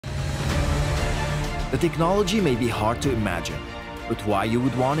The technology may be hard to imagine, but why you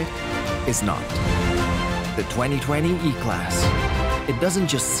would want it is not. The 2020 E-Class. It doesn't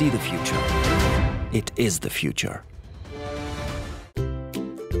just see the future, it is the future.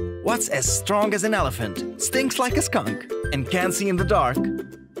 What's as strong as an elephant, stinks like a skunk, and can't see in the dark?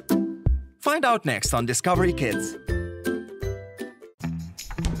 Find out next on Discovery Kids.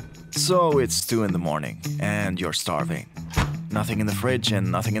 So it's 2 in the morning, and you're starving. Nothing in the fridge and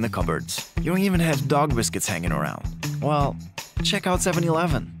nothing in the cupboards. You don't even have dog biscuits hanging around. Well, check out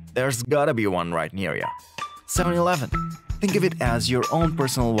 7-Eleven. There's gotta be one right near you. 7-Eleven. Think of it as your own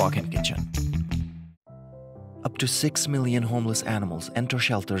personal walk-in kitchen. Up to 6 million homeless animals enter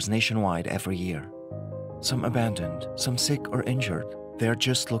shelters nationwide every year. Some abandoned, some sick or injured. They're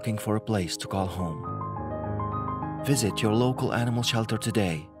just looking for a place to call home. Visit your local animal shelter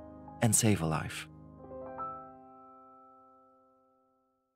today and save a life.